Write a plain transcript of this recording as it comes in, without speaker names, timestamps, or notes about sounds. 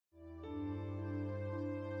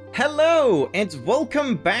Hello, and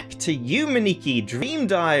welcome back to Yumenikki Dream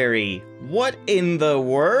Diary. What in the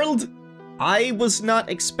world? I was not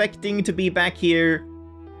expecting to be back here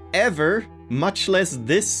ever, much less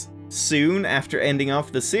this soon after ending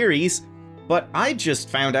off the series, but I just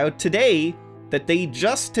found out today that they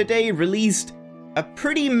just today released a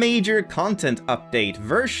pretty major content update,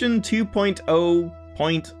 version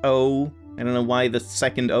 2.0.0. I don't know why the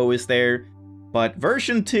second O is there, but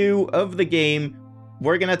version 2 of the game.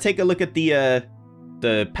 We're gonna take a look at the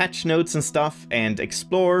patch notes and stuff and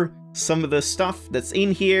explore some of the stuff that's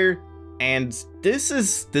in here. And this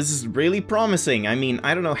is really promising. I mean,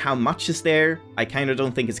 I don't know how much is there. I kind of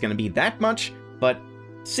don't think it's gonna be that much, but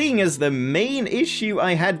seeing as the main issue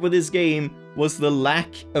I had with this game was the lack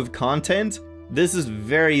of content, this is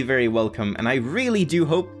very, very welcome. And I really do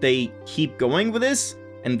hope they keep going with this,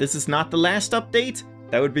 and this is not the last update.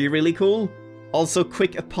 That would be really cool. Also,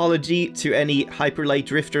 quick apology to any Hyper Light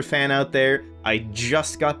Drifter fan out there. I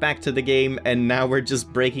just got back to the game and now we're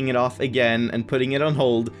just breaking it off again and putting it on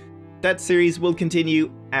hold. That series will continue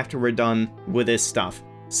after we're done with this stuff.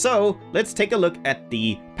 So, let's take a look at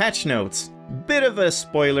the patch notes. Bit of a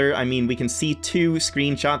spoiler, I mean, we can see two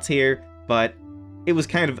screenshots here, but it was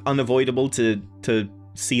kind of unavoidable to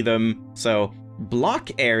see them. So,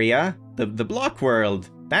 block area, the block world,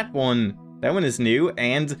 that one is new,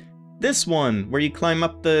 and this one, where you climb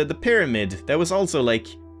up the pyramid, that was also like,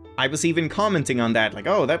 I was even commenting on that, like,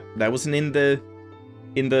 oh, that wasn't in the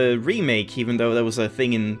remake, even though that was a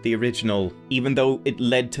thing in the original, even though it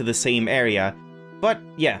led to the same area. But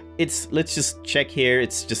yeah, let's just check here,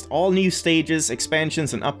 it's just all new stages,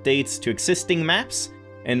 expansions and updates to existing maps,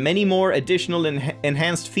 and many more additional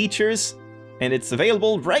enhanced features, and it's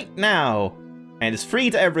available right now, and it's free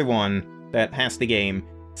to everyone that has the game.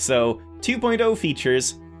 So, 2.0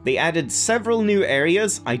 features. They added several new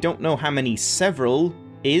areas. I don't know how many several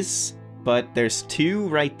is, but there's two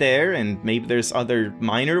right there, and maybe there's other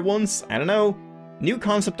minor ones. I don't know. New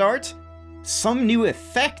concept art. Some new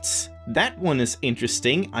effects. That one is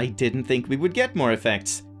interesting. I didn't think we would get more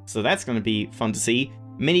effects, so that's going to be fun to see.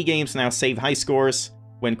 Minigames now save high scores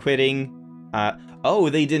when quitting. Oh,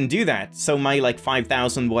 they didn't do that, so my like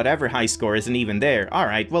 5,000 whatever high score isn't even there.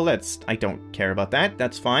 Alright, well I don't care about that.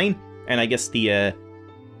 That's fine. And I guess the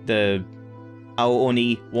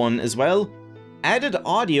Aoni one as well. Added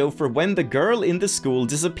audio for when the girl in the school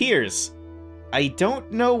disappears. I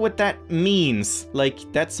don't know what that means. Like,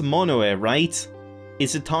 that's Monoe, right?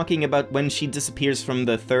 Is it talking about when she disappears from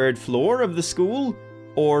the 3rd floor of the school?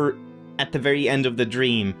 Or at the very end of the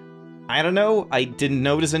dream? I don't know. I didn't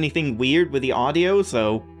notice anything weird with the audio,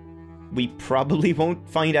 so we probably won't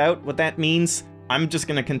find out what that means. I'm just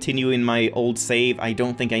gonna continue in my old save. I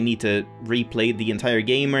don't think I need to replay the entire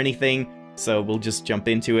game or anything, so we'll just jump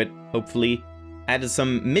into it, hopefully. Added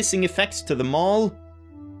some missing effects to the mall.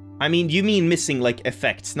 I mean, you mean missing, like,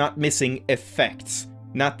 effects, not missing effects.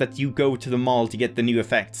 Not that you go to the mall to get the new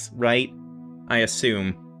effects, right? I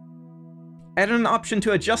assume. Added an option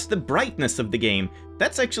to adjust the brightness of the game.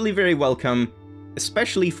 That's actually very welcome,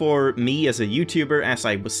 especially for me as a YouTuber, as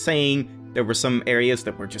I was saying. There were some areas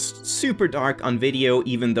that were just super dark on video,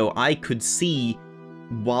 even though I could see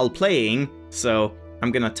while playing. So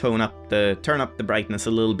I'm gonna turn up the brightness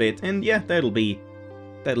a little bit, and yeah, that'll be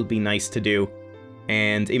nice to do.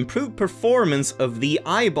 And improved performance of the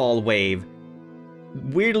eyeball wave.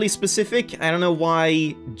 Weirdly specific. I don't know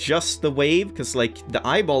why just the wave, because like the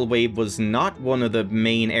eyeball wave was not one of the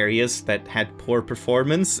main areas that had poor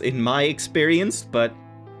performance in my experience, but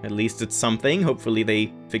at least it's something. Hopefully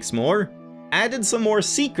they fix more. Added some more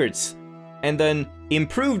secrets, and then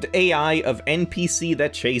improved AI of NPC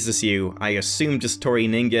that chases you. I assume just Tori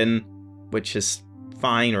Ningen, which is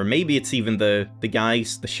fine, or maybe it's even the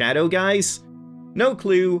guys, the shadow guys? No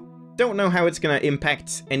clue, don't know how it's gonna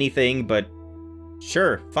impact anything, but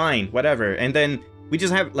sure, fine, whatever. And then we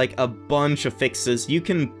just have like a bunch of fixes. You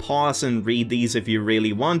can pause and read these if you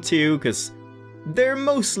really want to, because they're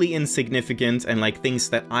mostly insignificant and like things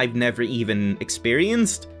that I've never even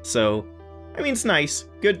experienced, so I mean, it's nice.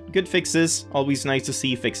 Good fixes. Always nice to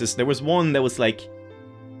see fixes. There was one that was like,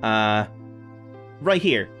 right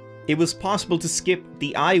here. It was possible to skip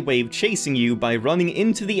the eye wave chasing you by running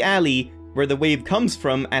into the alley where the wave comes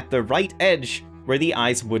from at the right edge where the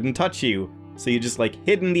eyes wouldn't touch you. So you just like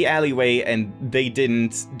hid in the alleyway and they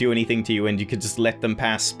didn't do anything to you and you could just let them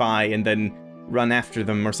pass by and then run after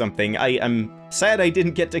them or something. I'm sad I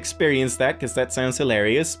didn't get to experience that because that sounds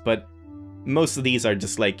hilarious, but most of these are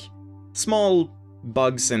just like small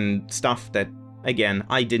bugs and stuff that, again,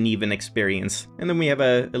 I didn't even experience. And then we have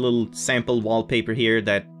a little sample wallpaper here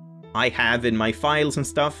that I have in my files and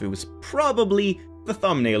stuff. It was probably the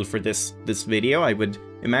thumbnail for this video, I would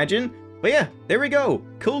imagine. But yeah, there we go.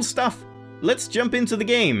 Cool stuff. Let's jump into the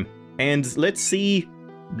game and let's see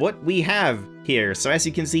what we have here. So as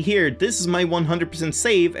you can see here, this is my 100%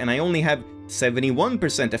 save and I only have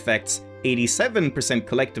 71% effects, 87%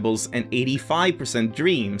 collectibles, and 85%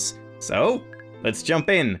 dreams. So let's jump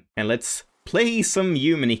in and let's play some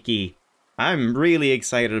Yumenikki. I'm really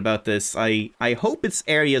excited about this. I hope it's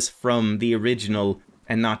areas from the original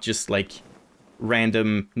and not just like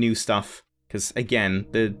random new stuff. Because again,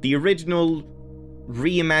 the original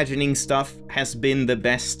reimagining stuff has been the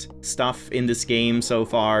best stuff in this game so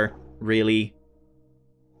far, really.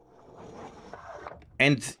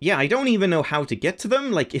 And yeah, I don't even know how to get to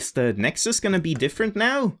them. Like, is the Nexus gonna be different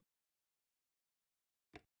now?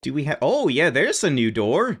 Do we have... Oh yeah, there's a new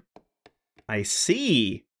door. I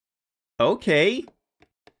see. Okay.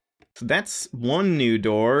 So that's one new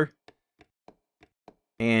door.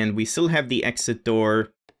 And we still have the exit door.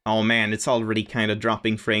 Oh man, it's already kind of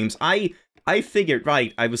dropping frames. I figured,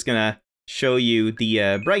 right, I was gonna show you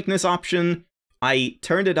the brightness option. I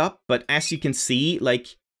turned it up, but as you can see,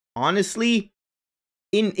 like, honestly,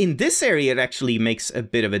 in this area it actually makes a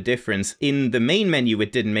bit of a difference. In the main menu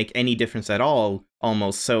it didn't make any difference at all,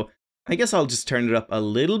 almost. So I guess I'll just turn it up a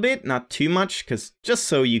little bit, not too much, because just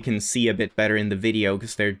so you can see a bit better in the video,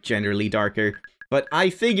 because they're generally darker. But I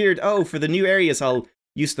figured, oh, for the new areas I'll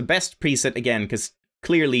use the best preset again, because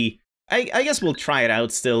clearly, I guess we'll try it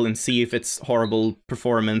out still and see if it's horrible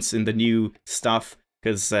performance in the new stuff,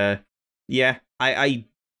 because, yeah, I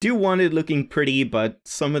do want it looking pretty, but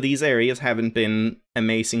some of these areas haven't been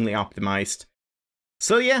amazingly optimized.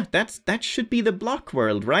 So yeah, that should be the block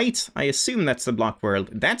world, right? I assume that's the block world.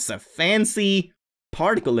 That's a fancy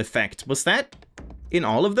particle effect. Was that in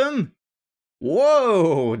all of them?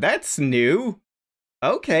 Whoa, that's new.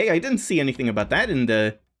 Okay, I didn't see anything about that in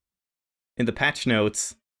the patch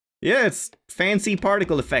notes. Yeah, it's fancy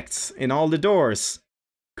particle effects in all the doors.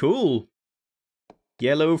 Cool.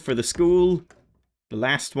 Yellow for the school. The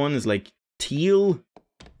last one is like teal.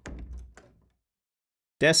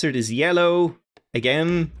 Desert is yellow.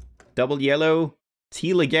 Again. Double yellow.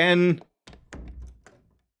 Teal again.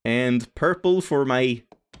 And purple for my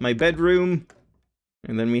bedroom.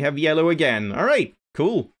 And then we have yellow again. Alright,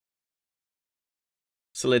 cool.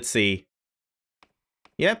 So let's see.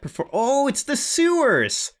 Yeah, oh, it's the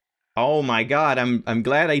sewers! Oh my god, I'm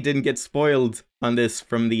glad I didn't get spoiled on this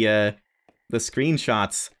from the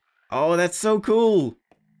screenshots. Oh, that's so cool!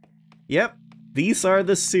 Yep, these are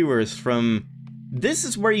the sewers from... This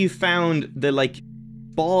is where you found the, like,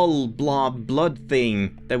 ball blob blood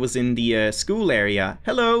thing that was in the school area.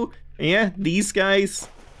 Hello! Yeah, these guys.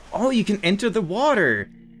 Oh, you can enter the water!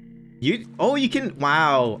 Oh, you can...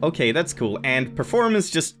 Wow, okay, that's cool. And performance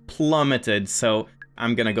just plummeted, so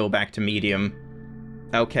I'm gonna go back to medium.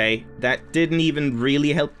 Okay, that didn't even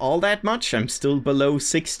really help all that much. I'm still below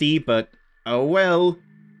 60, but oh well.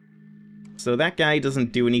 So that guy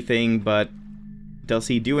doesn't do anything, but does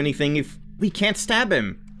he do anything if we can't stab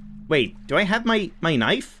him? Wait, do I have my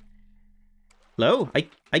knife? Hello?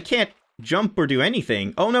 I can't jump or do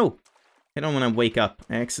anything. Oh no! I don't want to wake up.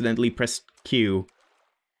 I accidentally pressed Q.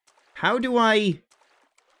 How do I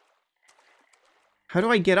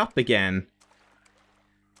get up again?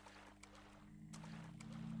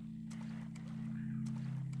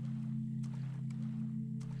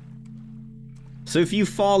 So if you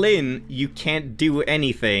fall in, you can't do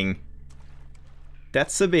anything.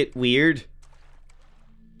 That's a bit weird.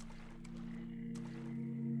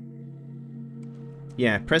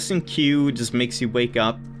 Yeah, pressing Q just makes you wake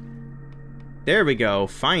up. There we go,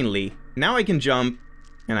 finally. Now I can jump,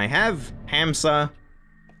 and I have Hamsa.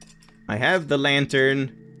 I have the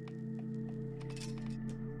lantern.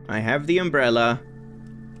 I have the umbrella.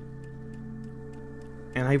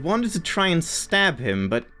 And I wanted to try and stab him,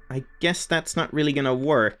 but I guess that's not really gonna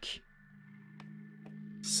work.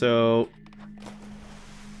 So...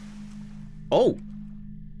 Oh!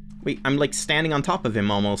 Wait, I'm like standing on top of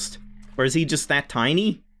him almost. Or is he just that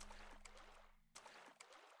tiny?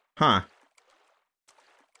 Huh.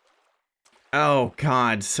 Oh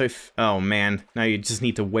god, so if... Oh man, now you just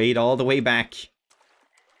need to wait all the way back.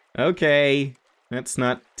 Okay, that's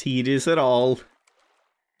not tedious at all.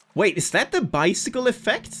 Wait, is that the bicycle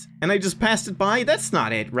effect? And I just passed it by? That's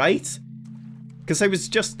not it, right? Because I was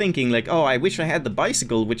just thinking, like, oh, I wish I had the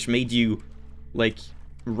bicycle, which made you, like,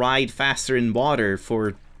 ride faster in water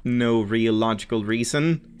for no real logical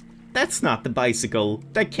reason. That's not the bicycle.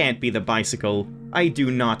 That can't be the bicycle. I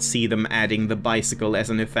do not see them adding the bicycle as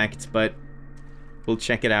an effect, but we'll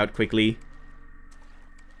check it out quickly.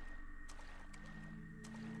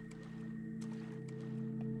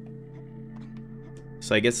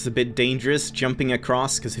 So I guess it's a bit dangerous jumping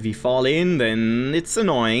across, because if you fall in, then it's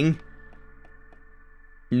annoying.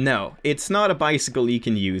 No, it's not a bicycle you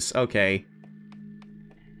can use. Okay.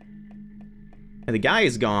 And the guy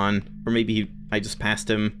is gone. Or maybe I just passed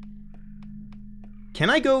him. Can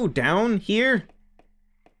I go down here?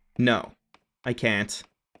 No, I can't.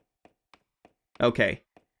 Okay.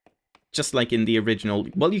 Just like in the original.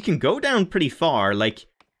 Well, you can go down pretty far. Like,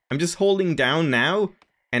 I'm just holding down now,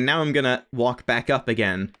 and now I'm gonna walk back up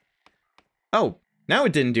again. Oh, now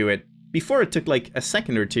it didn't do it. Before it took like a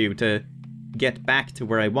second or two to get back to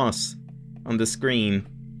where I was on the screen.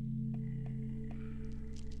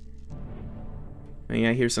 Oh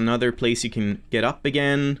yeah, here's another place you can get up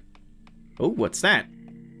again. Oh, what's that?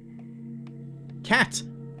 Cat!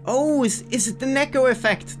 Oh, is it the Neko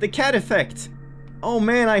effect? The cat effect? Oh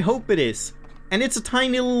man, I hope it is. And it's a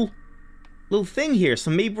tiny little thing here,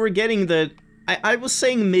 so maybe we're getting the... I was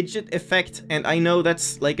saying midget effect, and I know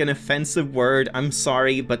that's like an offensive word, I'm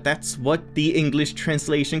sorry, but that's what the English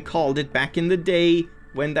translation called it back in the day,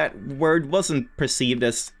 when that word wasn't perceived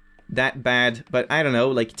as that bad. But I don't know,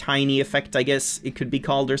 like tiny effect, I guess it could be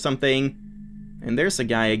called or something. And there's a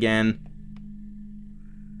guy again.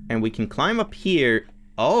 And we can climb up here.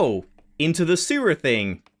 Oh, into the sewer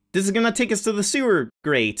thing. This is gonna take us to the sewer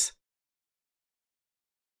grate.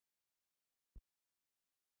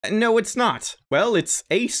 No, it's not. Well, it's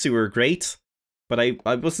a sewer grate. But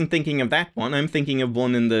I wasn't thinking of that one. I'm thinking of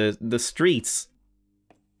one in the streets.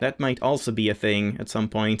 That might also be a thing at some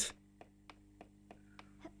point.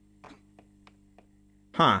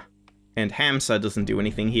 Huh. And Hamsa doesn't do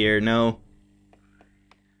anything here, no.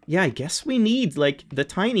 Yeah, I guess we need, like, the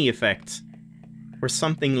tiny effect. Or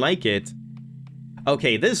something like it.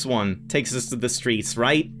 Okay, this one takes us to the streets,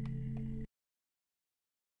 right?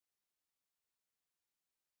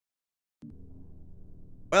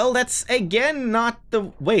 Well, that's, again, not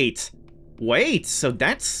the... Wait, so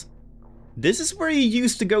that's... This is where you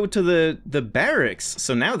used to go to the barracks,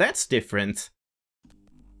 so now that's different.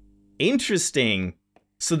 Interesting.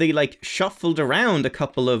 So they, like, shuffled around a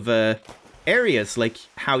couple of, areas, like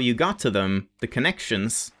how you got to them, the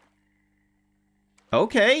connections.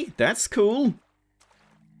 Okay, that's cool.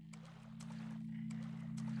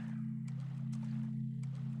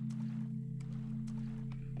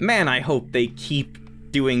 Man, I hope they keep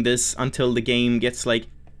doing this until the game gets, like,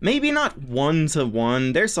 maybe not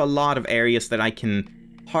one-to-one. There's a lot of areas that I can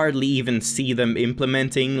hardly even see them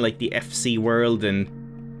implementing, like the FC world,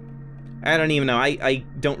 and I don't even know. I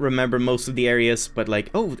don't remember most of the areas, but like,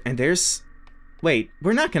 oh, and there's... Wait,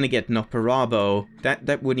 we're not gonna get Noparabo.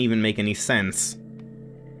 That wouldn't even make any sense.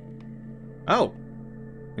 Oh,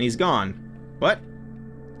 and he's gone. What?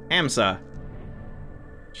 Hamsa.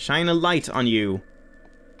 Shine a light on you.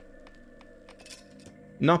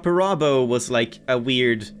 Noparabo was like a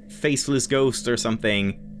weird faceless ghost or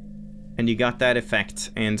something, and you got that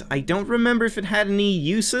effect, and I don't remember if it had any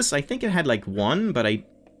uses. I think it had like one, but I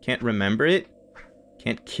can't remember it.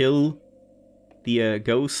 Can't kill the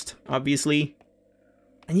ghost, obviously.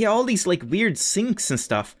 And yeah, all these like weird sinks and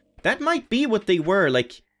stuff. That might be what they were.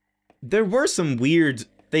 Like, there were some weird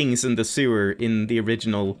things in the sewer in the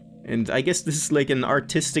original, and I guess this is like an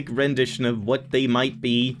artistic rendition of what they might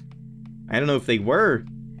be. I don't know if they were.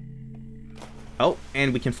 Oh,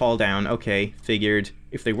 and we can fall down. Okay, figured.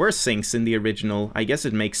 If they were sinks in the original, I guess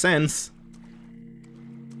it makes sense.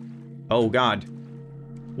 Oh god.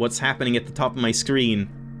 What's happening at the top of my screen?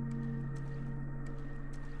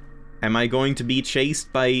 Am I going to be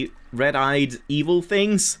chased by red-eyed evil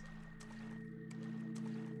things?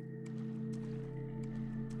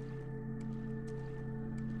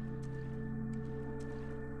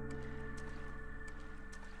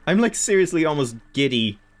 I'm like seriously almost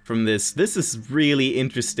giddy from this. This is really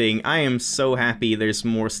interesting. I am so happy there's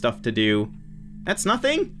more stuff to do. That's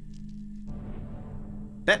nothing?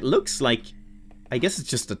 That looks like... I guess it's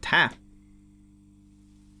just a tap.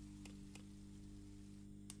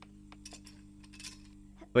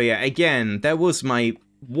 But yeah, again, that was my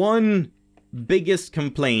one biggest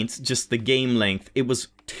complaint, just the game length. It was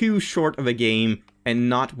too short of a game and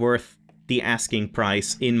not worth the asking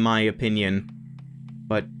price, in my opinion.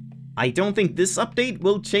 But I don't think this update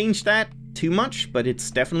will change that too much, but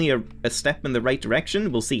it's definitely a step in the right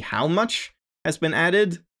direction. We'll see how much has been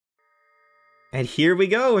added. And here we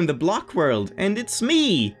go in the block world, and it's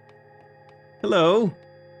me! Hello?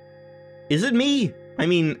 Is it me? I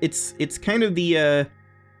mean, it's kind of the,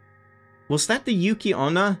 was that the Yuki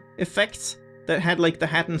Onna effect that had, like, the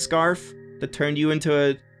hat and scarf that turned you into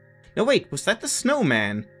a... No, wait, was that the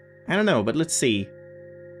snowman? I don't know, but let's see.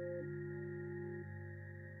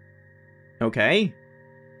 Okay.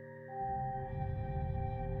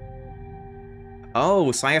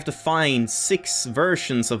 Oh, so I have to find 6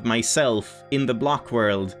 versions of myself in the block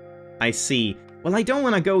world. I see. Well, I don't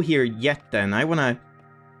want to go here yet then. I want to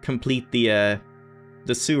complete the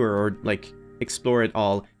sewer or, like, explore it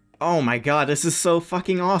all. Oh my god, this is so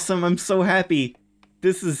fucking awesome. I'm so happy.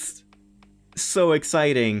 This is so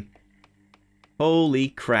exciting. Holy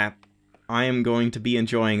crap. I am going to be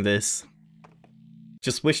enjoying this.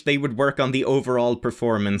 Just wish they would work on the overall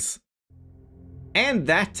performance. And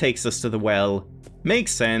that takes us to the well.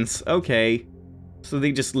 Makes sense, okay. So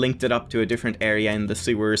they just linked it up to a different area in the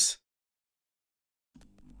sewers.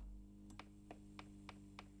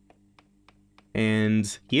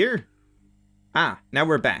 And here? Ah, now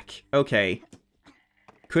we're back. Okay.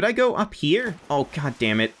 Could I go up here? Oh, god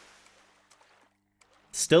damn it.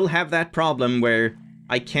 Still have that problem where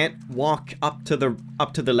I can't walk up to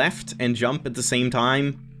the left and jump at the same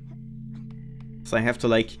time. So I have to,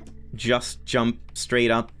 like, just jump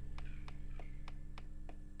straight up.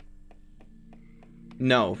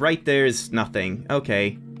 No, right there's nothing.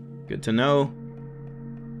 Okay, good to know.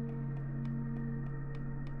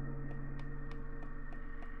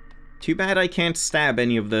 Too bad I can't stab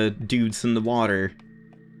any of the dudes in the water.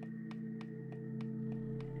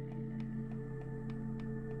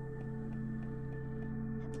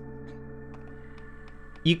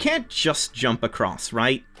 You can't just jump across,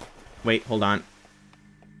 right? Wait, hold on.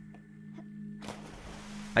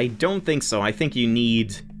 I don't think so. I think you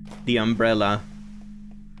need the umbrella.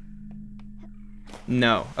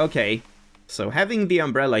 No, okay. So having the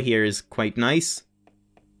umbrella here is quite nice,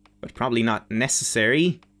 but probably not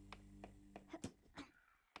necessary.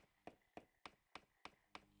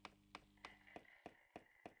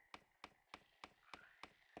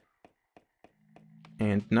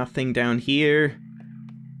 And nothing down here.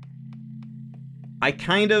 I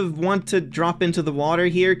kind of want to drop into the water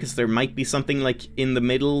here, because there might be something, like, in the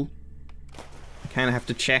middle. I kind of have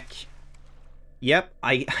to check. Yep,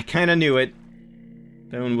 I kind of knew it.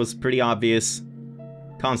 That one was pretty obvious.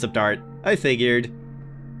 Concept art. I figured.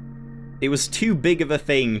 It was too big of a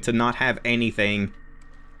thing to not have anything.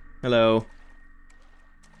 Hello.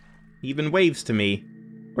 He even waves to me.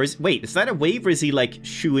 Or wait, is that a wave, or is he, like,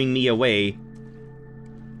 shooing me away?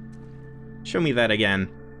 Show me that again.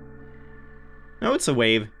 No, it's a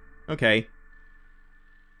wave. Okay.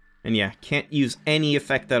 And yeah, can't use any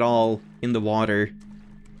effect at all in the water.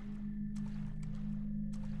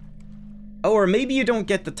 Oh, or maybe you don't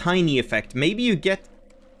get the tiny effect. Maybe you get...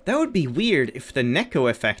 That would be weird if the Neko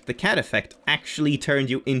effect, the cat effect, actually turned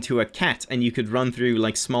you into a cat and you could run through,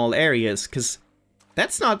 like, small areas, because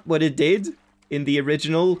that's not what it did in the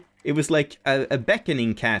original. It was like a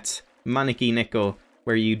beckoning cat, Yumenikki Neko,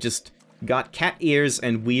 where you just got cat ears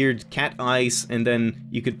and weird cat eyes, and then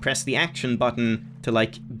you could press the action button to,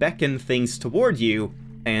 like, beckon things toward you,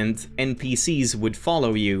 and NPCs would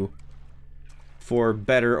follow you. For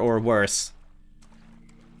better or worse.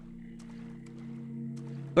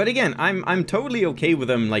 But again, I'm totally okay with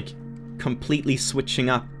them, like, completely switching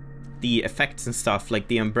up the effects and stuff, like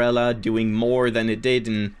the umbrella doing more than it did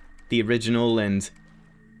in the original, and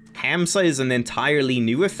Hamsa is an entirely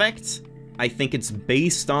new effect. I think it's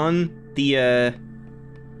based on the,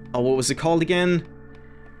 oh, what was it called again?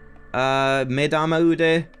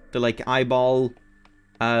 Medamaude, the, like, eyeball,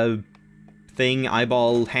 thing,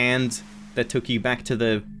 eyeball hand that took you back to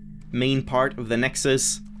the main part of the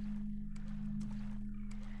Nexus.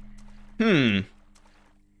 Can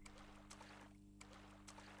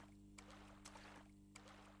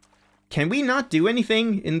we not do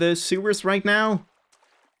anything in the sewers right now?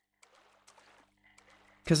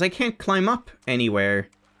 Because I can't climb up anywhere.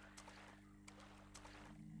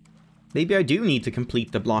 Maybe I do need to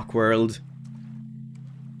complete the block world.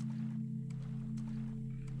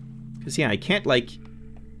 Because yeah, I can't, like...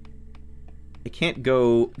 I can't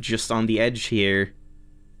go just on the edge here.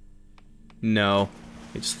 No.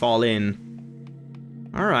 I just fall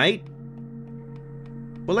in. Alright.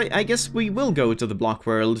 Well, I guess we will go to the block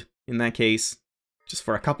world, in that case. Just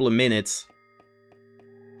for a couple of minutes.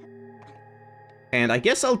 And I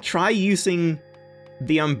guess I'll try using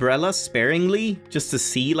the umbrella sparingly, just to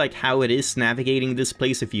see, like, how it is navigating this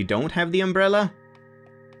place if you don't have the umbrella.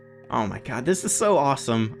 Oh my god, this is so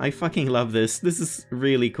awesome. I fucking love this. This is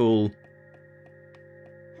really cool.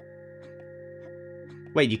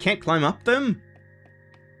 Wait, you can't climb up them?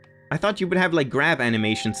 I thought you would have, like, grab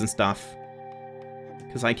animations and stuff.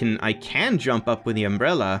 Because I can jump up with the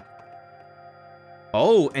umbrella.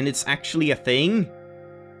 Oh, and it's actually a thing?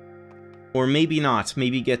 Or maybe not.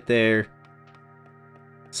 Maybe get there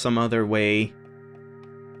some other way.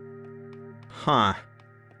 Huh.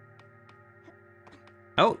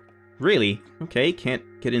 Oh, really? Okay,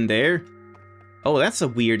 can't get in there. Oh, that's a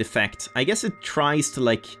weird effect. I guess it tries to,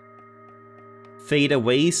 like, fade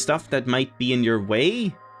away stuff that might be in your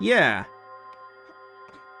way? Yeah.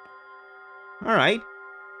 Alright.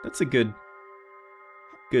 That's a good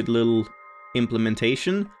little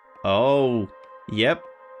implementation. Oh, yep.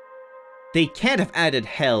 They can't have added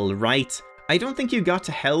hell, right? I don't think you got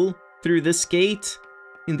to hell through this gate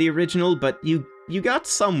in the original, but you got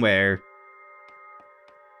somewhere.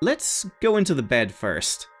 Let's go into the bed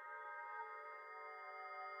first.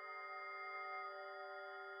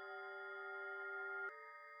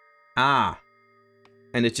 Ah.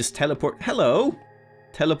 And it just hello!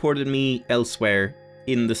 Teleported me elsewhere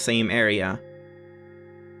in the same area.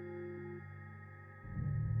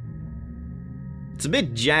 It's a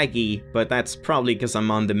bit jaggy, but that's probably because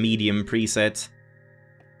I'm on the medium preset.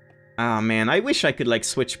 Ah man, I wish I could like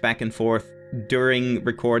switch back and forth during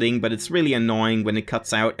recording, but it's really annoying when it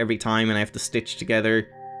cuts out every time and I have to stitch together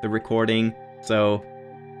the recording. So,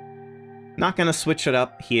 not gonna switch it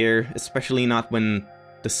up here, especially not when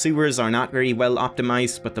the sewers are not very well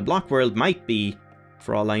optimized, but the block world might be,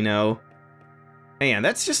 for all I know. And yeah,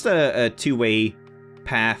 that's just a two-way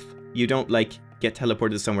path. You don't, like, get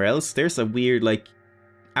teleported somewhere else. There's a weird, like,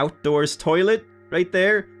 outdoors toilet right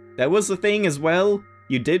there. That was the thing as well.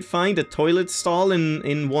 You did find a toilet stall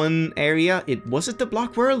in one area. Was it the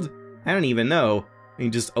block world? I don't even know. You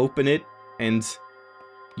can just open it and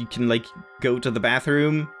you can, like, go to the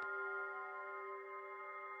bathroom.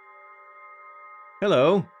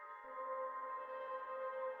 Hello.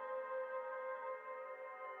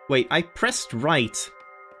 Wait, I pressed right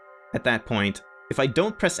at that point. If I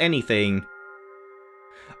don't press anything...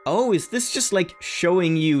 Oh, is this just like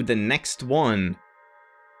showing you the next one?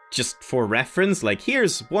 Just for reference? Like,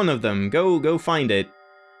 here's one of them. Go find it.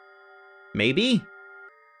 Maybe?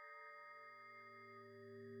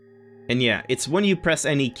 And yeah, it's when you press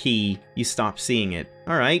any key, you stop seeing it.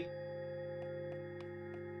 Alright.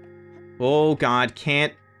 Oh god,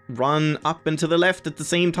 can't run up and to the left at the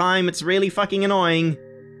same time. It's really fucking annoying.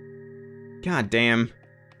 God damn.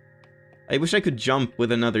 I wish I could jump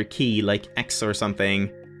with another key, like X or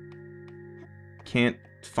something. Can't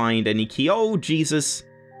find any key. Oh, Jesus.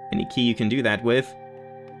 Any key you can do that with.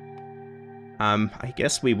 I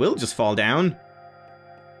guess we will just fall down.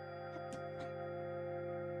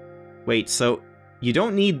 Wait, so you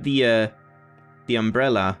don't need the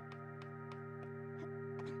umbrella.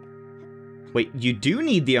 Wait, you do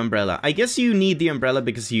need the umbrella. I guess you need the umbrella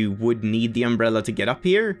because you would need the umbrella to get up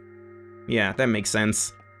here. Yeah, that makes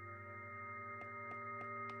sense.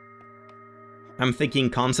 I'm thinking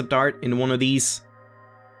concept art in one of these.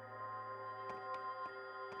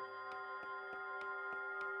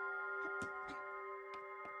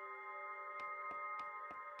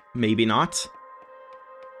 Maybe not.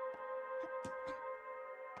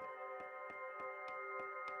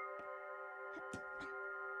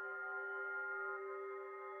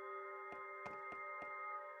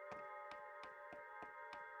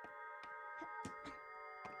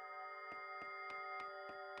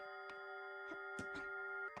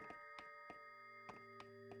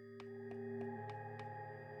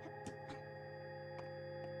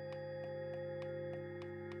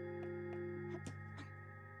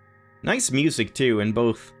 Nice music too in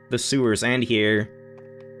both the sewers and here.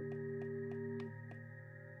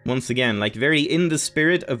 Once again, like very in the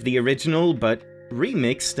spirit of the original, but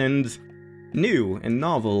remixed and new and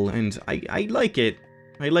novel, and I like it.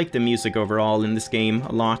 I like the music overall in this game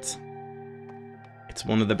a lot. It's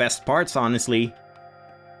one of the best parts, honestly.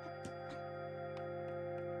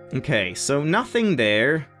 Okay, so nothing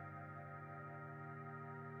there.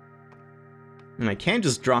 And I can't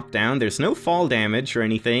just drop down, there's no fall damage or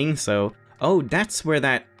anything, so... Oh, that's where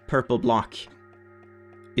that purple block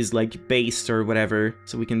is, like, based or whatever,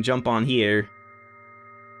 so we can jump on here.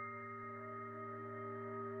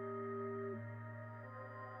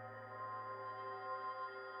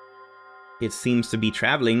 It seems to be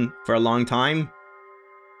traveling for a long time.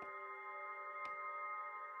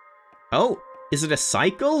 Oh, is it a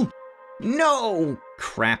cycle? No!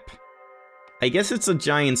 Crap. I guess it's a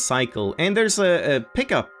giant cycle, and there's a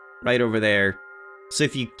pickup right over there. So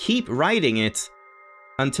if you keep riding it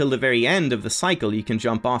until the very end of the cycle, you can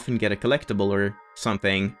jump off and get a collectible or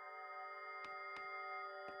something.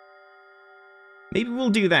 Maybe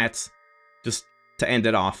we'll do that, just to end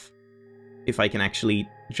it off, if I can actually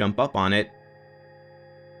jump up on it.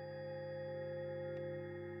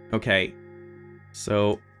 Okay,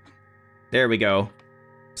 so there we go.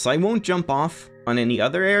 So I won't jump off on any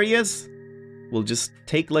other areas. We'll just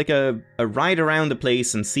take like a ride around the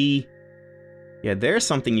place and see. Yeah, there's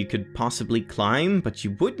something you could possibly climb, but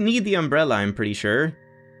you would need the umbrella, I'm pretty sure.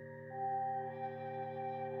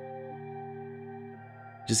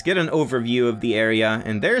 just get an overview of the area,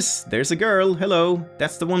 and there's a girl, hello,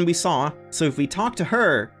 that's the one we saw. So if we talk to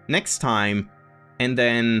her next time, and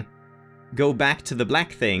then go back to the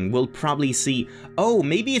black thing, we'll probably see, oh,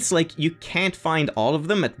 maybe it's like you can't find all of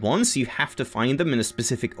them at once, you have to find them in a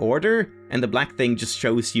specific order, and the black thing just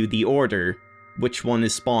shows you the order, which one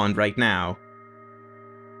is spawned right now.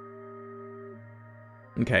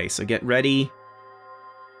 Okay, so get ready.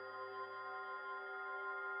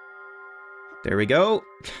 There we go.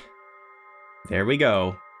 There we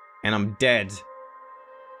go. And I'm dead.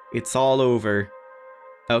 It's all over.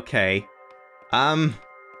 Okay.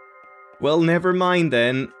 Well, never mind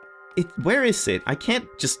then. Where is it? I can't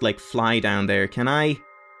just, like, fly down there, can I?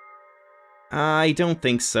 I don't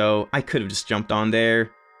think so. I could have just jumped on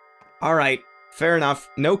there. Alright, fair enough.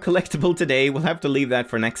 No collectible today. We'll have to leave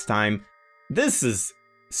that for next time. This is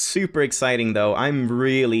super exciting, though. I'm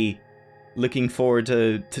really looking forward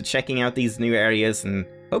to checking out these new areas and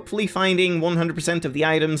hopefully finding 100% of the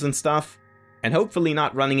items and stuff. And hopefully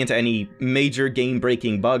not running into any major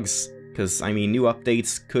game-breaking bugs. Because, I mean, new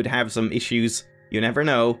updates could have some issues. You never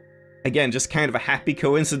know. Again, just kind of a happy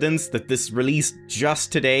coincidence that this released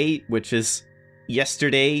just today, which is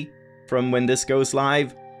yesterday from when this goes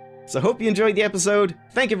live. So hope you enjoyed the episode.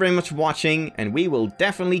 Thank you very much for watching, and we will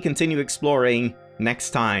definitely continue exploring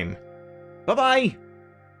next time. Bye-bye!